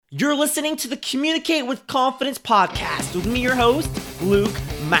You're listening to the Communicate with Confidence podcast with me, your host, Luke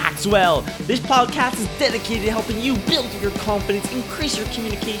Maxwell. This podcast is dedicated to helping you build your confidence, increase your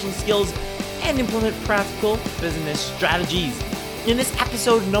communication skills, and implement practical business strategies. In this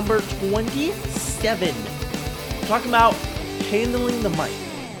episode number 27, we're talking about handling the mic.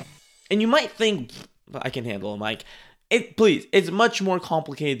 And you might think, I can handle a mic. Please, it's much more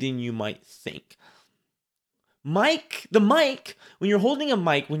complicated than you might think. The mic, when you're holding a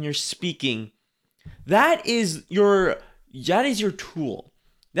mic, when you're speaking, that is your tool.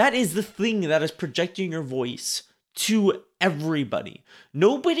 That is the thing that is projecting your voice to everybody.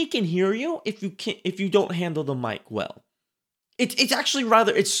 Nobody can hear you if you don't handle the mic well. It's actually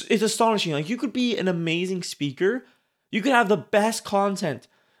it's astonishing. Like, you could be an amazing speaker, you could have the best content,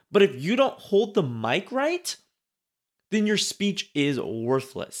 but if you don't hold the mic right, then your speech is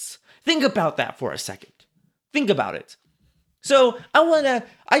worthless. Think about that for a second. Think about it. So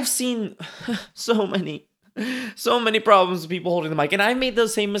I've seen so many problems with people holding the mic, and I made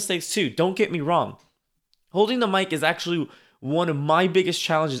those same mistakes too. Don't get me wrong. Holding the mic is actually one of my biggest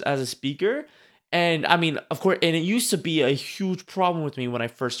challenges as a speaker. And I mean, of course, and it used to be a huge problem with me when I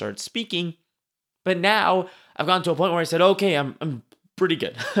first started speaking, but now I've gotten to a point where I said, okay, I'm pretty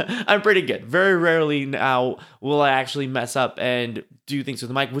good. I'm pretty good. Very rarely now will I actually mess up and do things with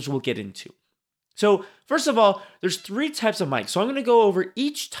the mic, which we'll get into. So first of all, there's 3 types of mic. So I'm going to go over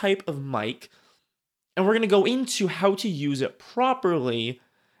each type of mic, and we're going to go into how to use it properly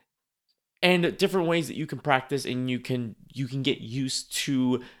and different ways that you can practice and you can get used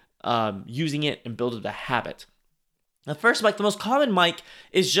to using it and build it a habit. The first mic, the most common mic,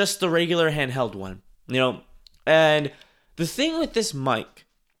 is just the regular handheld one, and the thing with this mic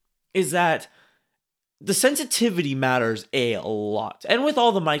is that the sensitivity matters a lot. And with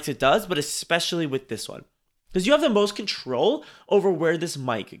all the mics it does, but especially with this one. Because you have the most control over where this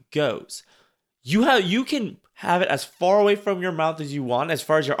mic goes. You can have it as far away from your mouth as you want, as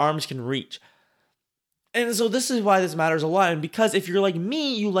far as your arms can reach. And so this is why this matters a lot. And because if you're like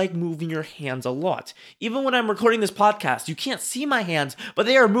me, you like moving your hands a lot. Even when I'm recording this podcast, you can't see my hands, but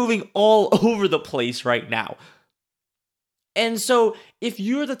they are moving all over the place right now. And so if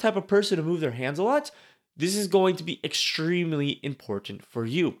you're the type of person to move their hands a lot, this is going to be extremely important for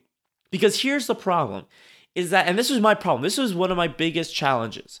you. Because here's the problem, and this was my problem, this was one of my biggest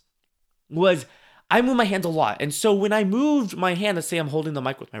challenges, was I move my hands a lot. And so when I moved my hand, let's say I'm holding the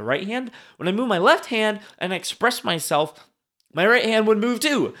mic with my right hand, when I move my left hand and I express myself, my right hand would move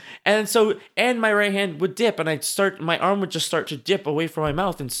too. And my right hand would dip, and my arm would just start to dip away from my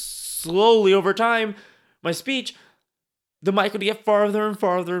mouth, and slowly over time, my speech, the mic would get farther and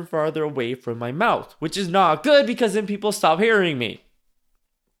farther and farther away from my mouth, which is not good because then people stop hearing me.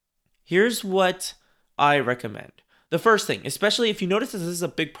 Here's what I recommend. The first thing, especially if you notice that this is a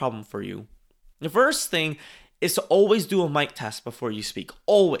big problem for you, the first thing is to always do a mic test before you speak.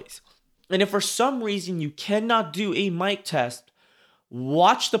 Always. And if for some reason you cannot do a mic test,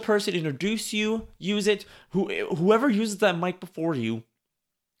 watch the person introduce you, use it. Whoever uses that mic before you,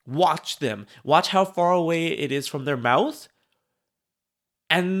 watch them. Watch how far away it is from their mouth.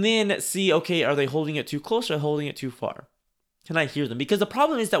 And then see, okay, are they holding it too close or holding it too far? Can I hear them? Because the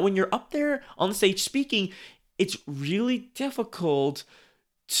problem is that when you're up there on the stage speaking, it's really difficult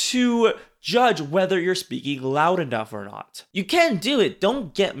to judge whether you're speaking loud enough or not. You can do it,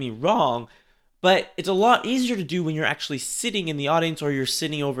 don't get me wrong, but it's a lot easier to do when you're actually sitting in the audience or you're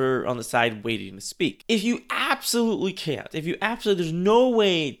sitting over on the side waiting to speak. If you absolutely can't, there's no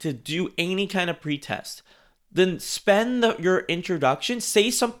way to do any kind of pre-test, then spend your introduction,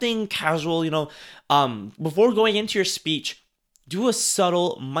 say something casual, before going into your speech, do a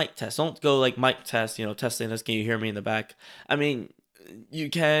subtle mic test. Don't go like mic test, testing this, can you hear me in the back? I mean, you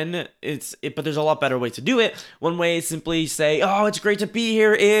can, but there's a lot better way to do it. One way is simply say, oh, it's great to be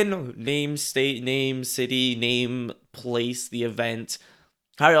here in name, state, name, city, name, place, the event.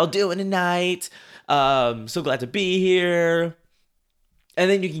 How are y'all doing tonight? So glad to be here. And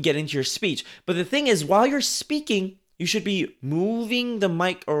then you can get into your speech. But the thing is, while you're speaking, you should be moving the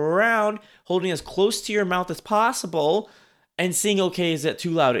mic around, holding as close to your mouth as possible, and seeing, okay, is it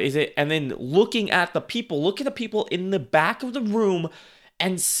too loud? And then look at the people in the back of the room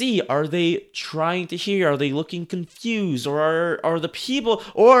and see, are they trying to hear? Are they looking confused? Or are the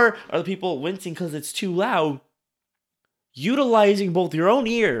people wincing because it's too loud? Utilizing both your own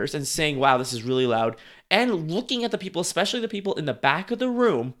ears and saying, wow, this is really loud, and looking at the people, especially the people in the back of the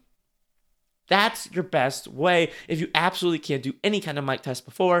room, that's your best way if you absolutely can't do any kind of mic test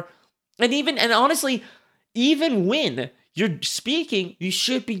before. And honestly, even when you're speaking, you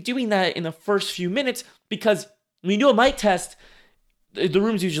should be doing that in the first few minutes, because when you do a mic test, the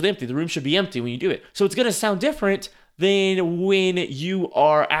room's usually empty. The room should be empty when you do it. So it's going to sound different than when you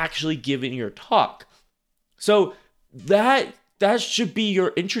are actually giving your talk. So that should be your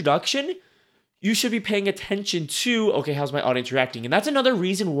introduction. You should be paying attention to, okay, how's my audience reacting? And that's another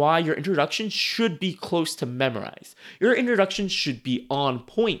reason why your introduction should be close to memorize. Your introduction should be on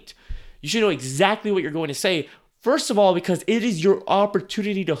point. You should know exactly what you're going to say. First of all, because it is your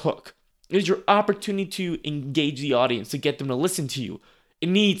opportunity to hook. It is your opportunity to engage the audience, to get them to listen to you. It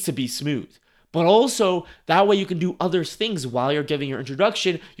needs to be smooth. But also, that way you can do other things while you're giving your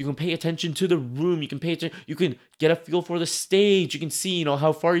introduction. You can pay attention to the room. You can get a feel for the stage. You can see,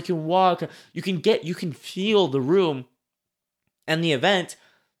 how far you can walk. You can feel the room and the event.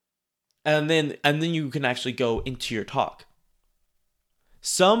 And then you can actually go into your talk.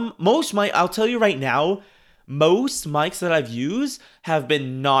 I'll tell you right now, most mics that I've used have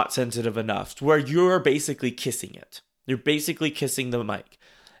been not sensitive enough to where you're basically kissing it. You're basically kissing the mic.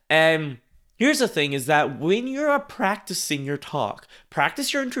 And here's the thing is that when you're practicing your talk,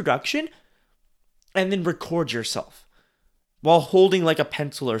 practice your introduction and then record yourself while holding like a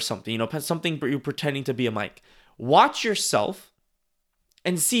pencil or something, something you're pretending to be a mic. Watch yourself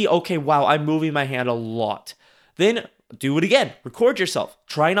and see, okay, wow, I'm moving my hand a lot. Then do it again. Record yourself.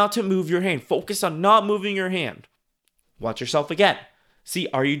 Try not to move your hand. Focus on not moving your hand. Watch yourself again. See,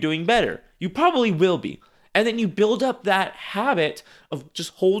 are you doing better? You probably will be. And then you build up that habit of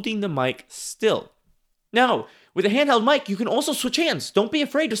just holding the mic still. Now, with a handheld mic, you can also switch hands. Don't be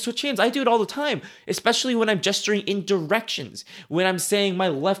afraid to switch hands. I do it all the time, especially when I'm gesturing in directions, when I'm saying my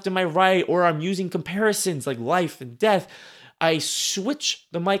left and my right, or I'm using comparisons like life and death. I switch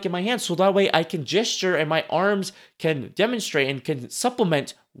the mic in my hand so that way I can gesture and my arms can demonstrate and can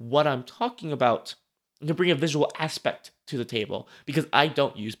supplement what I'm talking about and can bring a visual aspect to the table because I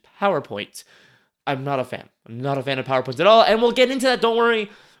don't use PowerPoint. I'm not a fan. I'm not a fan of PowerPoints at all, and we'll get into that. Don't worry.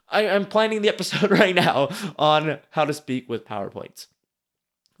 I'm planning the episode right now on how to speak with PowerPoints.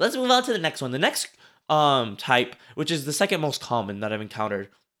 Let's move on to the next one. The next type, which is the second most common that I've encountered,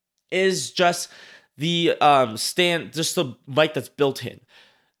 is just the just the mic that's built in.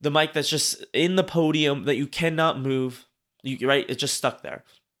 The mic that's just in the podium that you cannot move. Right? It's just stuck there.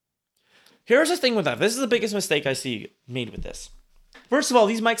 Here's the thing with that. This is the biggest mistake I see made with this. First of all,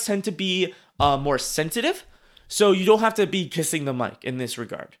 these mics tend to be more sensitive. So you don't have to be kissing the mic in this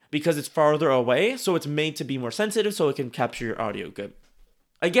regard because it's farther away. So it's made to be more sensitive so it can capture your audio good.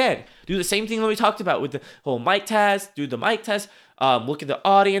 Again, do the same thing that we talked about with the whole mic test. Do the mic test. Look at the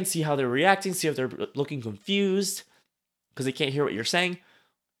audience. See how they're reacting. See if they're looking confused because they can't hear what you're saying.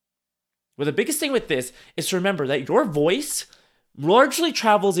 But the biggest thing with this is to remember that your voice largely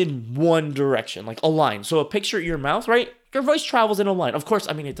travels in one direction, like a line. So picture your mouth, right? Your voice travels in a line. Of course,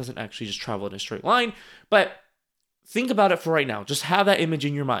 it doesn't actually just travel in a straight line, but think about it for right now. Just have that image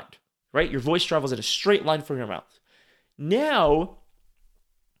in your mind, right? Your voice travels in a straight line from your mouth. Now,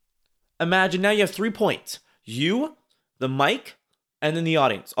 imagine now you have 3 points. You, the mic, and then the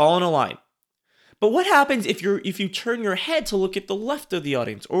audience, all in a line. But what happens if you turn your head to look at the left of the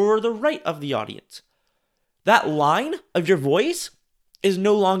audience or the right of the audience? That line of your voice is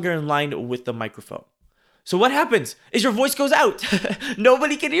no longer in line with the microphone. So what happens is your voice goes out.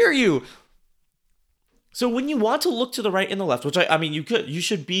 Nobody can hear you. So when you want to look to the right and the left, which you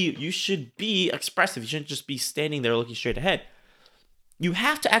should be expressive. You shouldn't just be standing there looking straight ahead. You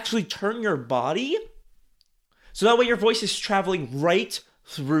have to actually turn your body so that way your voice is traveling right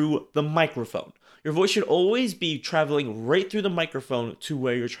through the microphone. Your voice should always be traveling right through the microphone to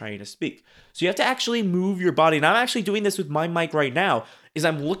where you're trying to speak. So you have to actually move your body. And I'm actually doing this with my mic right now, is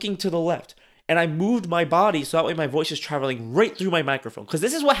I'm looking to the left. And I moved my body so that way my voice is traveling right through my microphone. Because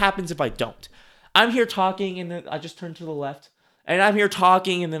this is what happens if I don't. I'm here talking and then I just turn to the left. And I'm here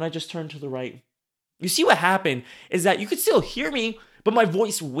talking and then I just turn to the right. You see what happened is that you could still hear me, but my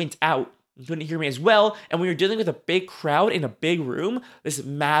voice went out. You couldn't hear me as well. And when you're dealing with a big crowd in a big room, this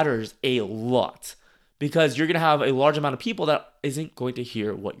matters a lot. Because you're going to have a large amount of people that isn't going to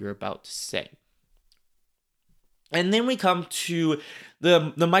hear what you're about to say. And then we come to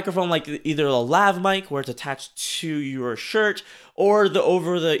the microphone, like either a lav mic where it's attached to your shirt or the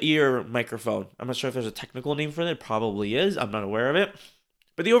over-the-ear microphone. I'm not sure if there's a technical name for it. It probably is. I'm not aware of it.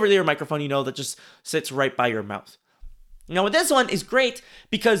 But the over-the-ear microphone, that just sits right by your mouth. Now, with this one is great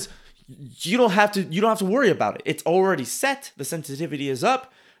because you don't have to worry about it. It's already set. The sensitivity is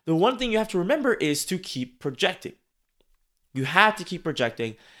up. The one thing you have to remember is to keep projecting. You have to keep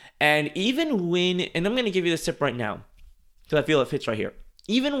projecting. And even when, and I'm going to give you this tip right now, because I feel it fits right here.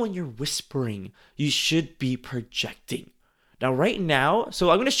 Even when you're whispering, you should be projecting. Now, right now,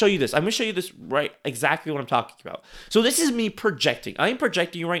 so I'm going to show you this. I'm going to show you this right exactly what I'm talking about. So this is me projecting. I am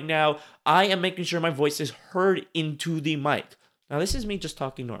projecting right now. I am making sure my voice is heard into the mic. Now, this is me just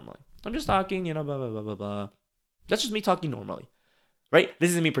talking normally. I'm just talking, blah, blah, blah, blah, blah. That's just me talking normally, right?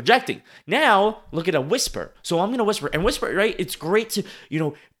 This is me projecting. Now, look at a whisper. So I'm going to whisper. And whisper, right? It's great to,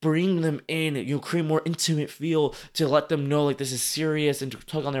 bring them in, create more intimate feel to let them know, like, this is serious and to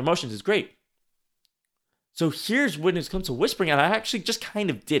tug on their emotions. It's great. So here's when it comes to whispering, and I actually just kind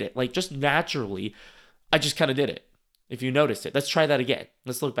of did it. Like, just naturally, I just kind of did it. If you noticed it. Let's try that again.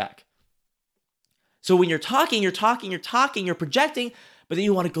 Let's look back. So when you're talking, you're projecting, but then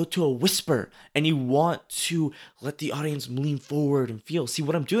you want to go to a whisper, and you want to let the audience lean forward and feel. See,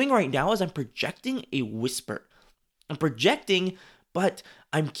 what I'm doing right now is I'm projecting a whisper. I'm projecting, but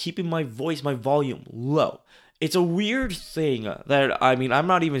I'm keeping my voice, my volume low. It's a weird thing that, I'm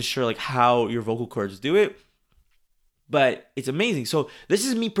not even sure like how your vocal cords do it, but it's amazing. So this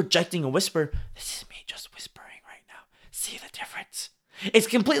is me projecting a whisper. This is me just whispering right now. See the difference? It's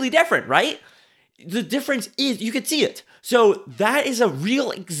completely different, right? The difference is you can see it. So that is a real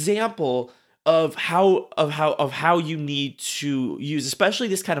example of how you need to use, especially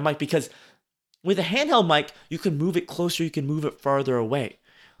this kind of mic, because with a handheld mic, you can move it closer, you can move it farther away.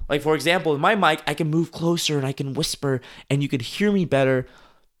 Like, for example, in my mic, I can move closer and I can whisper and you can hear me better.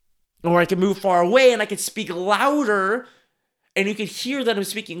 Or I can move far away and I can speak louder and you can hear that I'm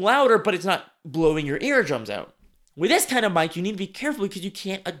speaking louder, but it's not blowing your eardrums out. With this kind of mic, you need to be careful because you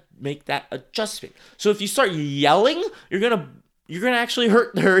can't make that adjustment. So if you start yelling, you're gonna actually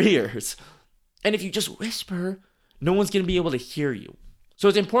hurt their ears. And if you just whisper, no one's gonna be able to hear you. So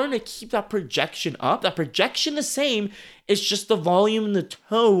it's important to keep that projection up. That projection the same. It's just the volume and the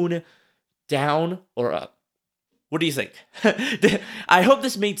tone down or up. What do you think? I hope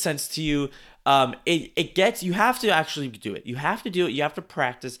this made sense to you. You have to actually do it. You have to do it. You have to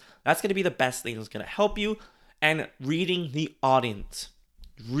practice. That's going to be the best thing that's going to help you. And reading the audience.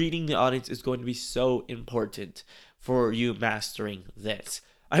 Reading the audience is going to be so important for you mastering this.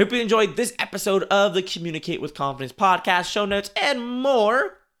 I hope you enjoyed this episode of the Communicate with Confidence podcast. Show notes and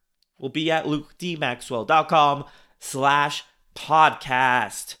more will be at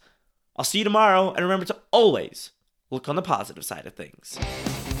lukdmaxwell.com/podcast. I'll see you tomorrow, and remember to always look on the positive side of things.